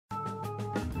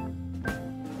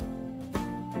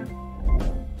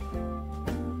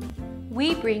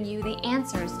we bring you the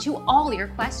answers to all your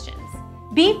questions.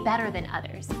 Be better than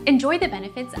others. Enjoy the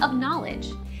benefits of knowledge.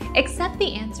 Accept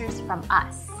the answers from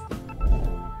us.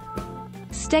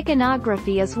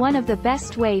 Steganography is one of the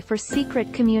best way for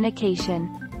secret communication.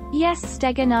 Yes,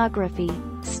 steganography.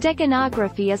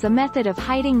 Steganography is a method of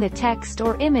hiding the text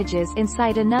or images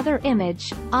inside another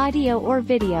image, audio or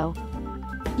video.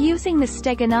 Using the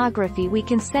steganography we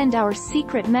can send our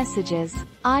secret messages,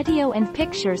 audio and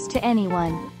pictures to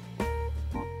anyone.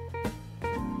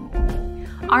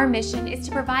 Our mission is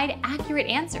to provide accurate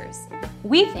answers.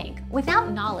 We think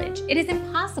without knowledge, it is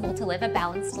impossible to live a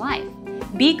balanced life.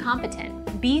 Be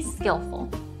competent, be skillful.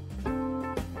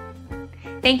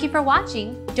 Thank you for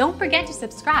watching. Don't forget to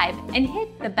subscribe and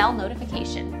hit the bell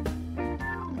notification.